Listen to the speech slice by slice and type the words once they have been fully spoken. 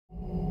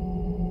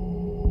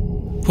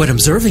When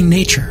observing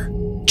nature,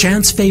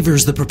 chance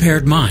favors the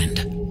prepared mind,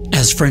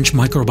 as French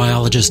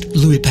microbiologist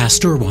Louis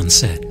Pasteur once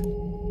said.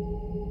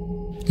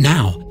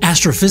 Now,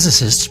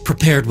 astrophysicists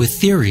prepared with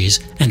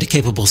theories and a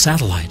capable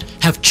satellite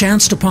have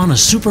chanced upon a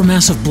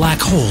supermassive black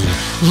hole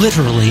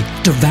literally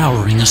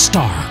devouring a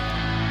star.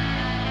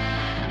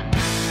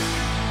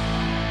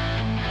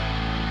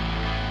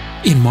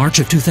 In March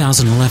of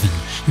 2011,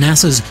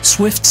 NASA's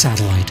SWIFT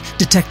satellite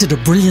detected a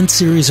brilliant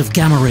series of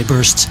gamma-ray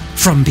bursts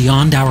from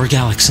beyond our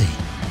galaxy.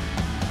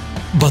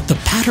 But the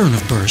pattern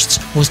of bursts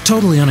was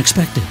totally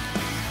unexpected.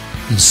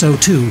 And so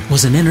too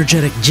was an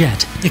energetic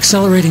jet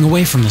accelerating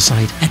away from the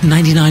site at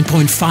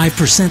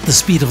 99.5% the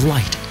speed of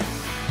light.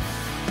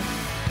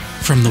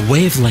 From the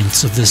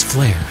wavelengths of this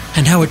flare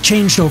and how it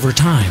changed over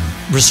time,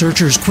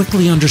 researchers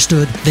quickly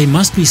understood they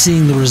must be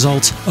seeing the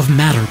results of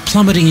matter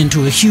plummeting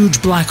into a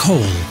huge black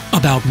hole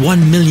about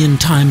 1 million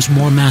times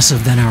more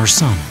massive than our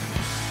Sun.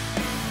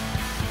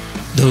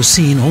 Though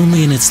seen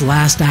only in its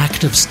last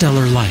act of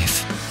stellar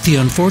life, the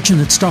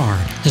unfortunate star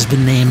has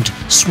been named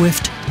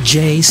Swift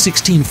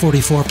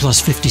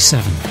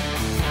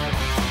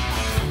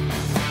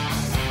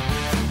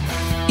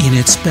J1644+57. In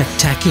its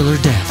spectacular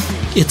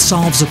death, it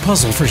solves a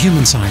puzzle for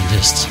human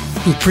scientists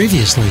who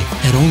previously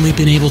had only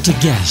been able to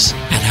guess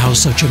at how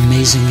such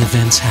amazing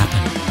events happen.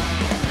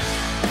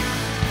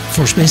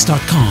 For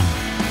Space.com,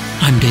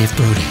 I'm Dave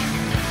Brody.